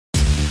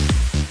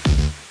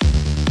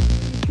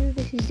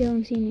this is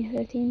Dylan Senior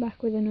 13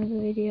 back with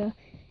another video.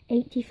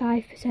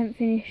 85%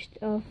 finished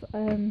of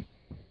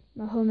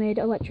my homemade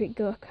electric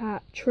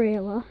go-kart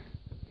trailer.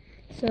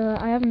 So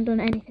I haven't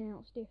done anything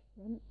else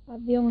different.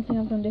 The only thing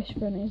I've done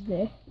different is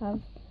this.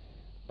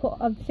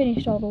 I've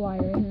finished all the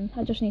wiring and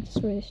I just need to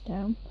screw this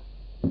down.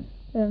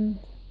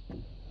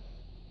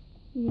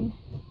 Yeah.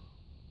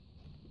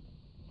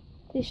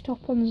 This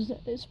top one's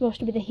supposed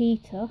to be the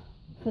heater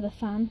for the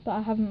fan, but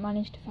I haven't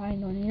managed to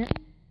find one yet.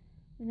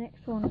 The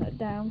next one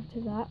down to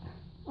that.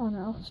 Oh no,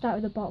 I'll start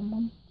with the bottom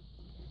one.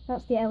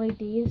 That's the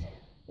LEDs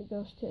that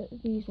goes to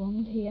these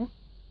ones here.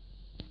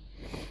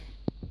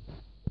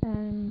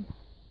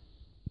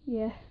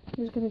 Yeah, I'm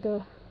just gonna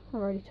go, I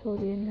already told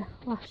you in the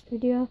last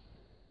video,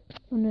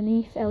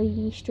 underneath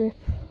LED strip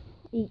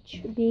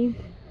each beam.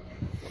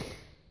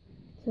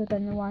 So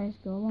then the wires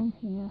go along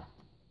here,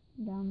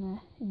 down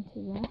there,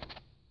 into there.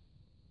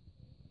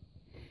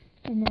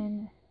 And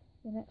then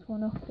the next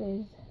one up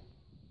is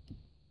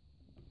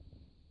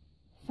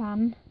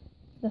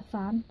the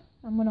fan.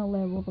 I'm going to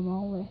label them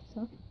all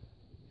later.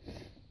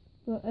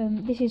 But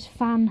this is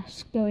fan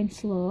going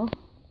slow.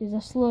 There's a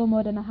slow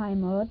mode and a high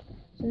mode.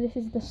 So this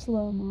is the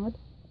slow mode.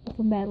 I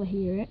can barely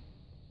hear it.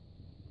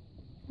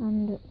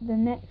 And the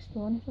next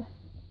one,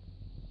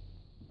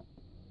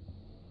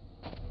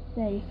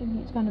 there you can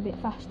hear it's gone a bit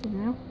faster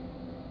now.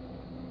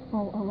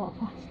 Oh, a lot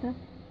faster.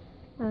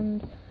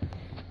 And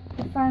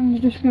the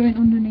fan's just going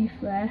underneath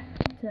there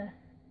to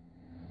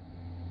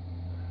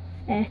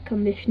air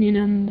conditioning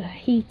and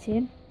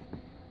heating,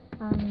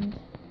 and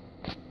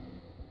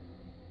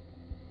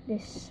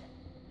these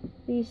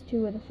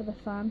two are for the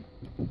fan,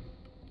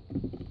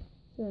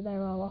 so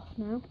they're all off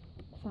now,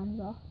 the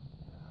fan's off.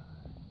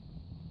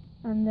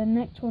 And the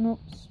next one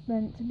up's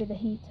meant to be the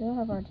heater,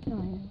 I've already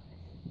done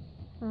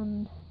it,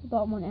 and the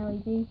bottom one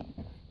LED, and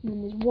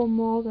then there's one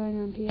more going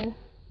on here.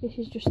 This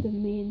is just the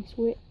main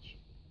switch.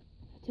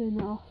 If I turn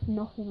that off,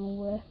 nothing will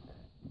work.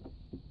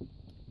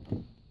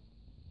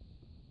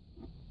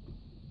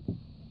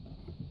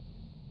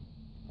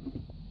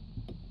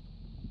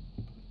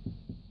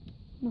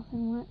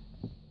 Nothing works.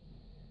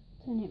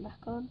 Turn it back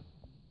on.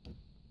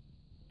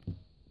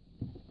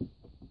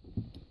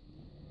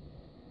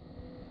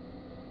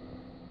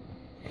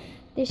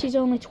 This is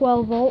only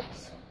 12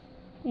 volts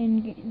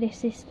in this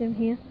system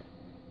here.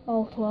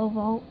 All 12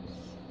 volts.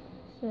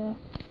 So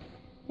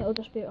it'll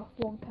just be off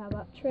one car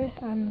battery,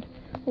 and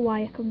a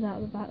wire comes out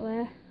of the back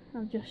there.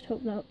 I've just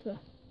hooked that up to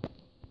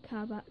a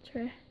car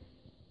battery.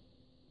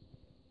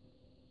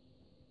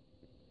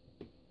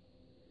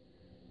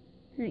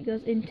 And it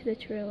goes into the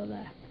trailer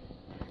there.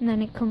 And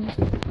then it comes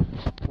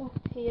up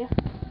here,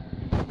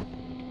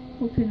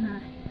 up in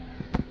there.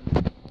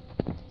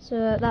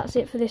 So that's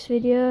it for this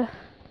video.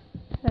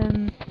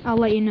 I'll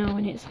let you know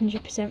when it's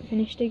 100%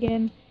 finished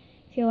again.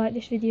 If you like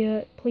this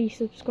video, please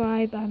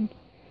subscribe and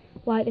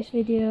like this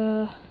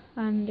video.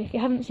 And if you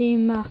haven't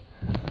seen my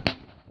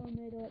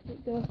homemade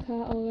electric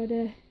go-kart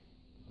already,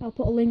 I'll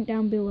put a link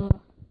down below.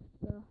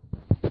 So,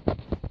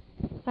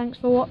 thanks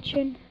for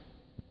watching.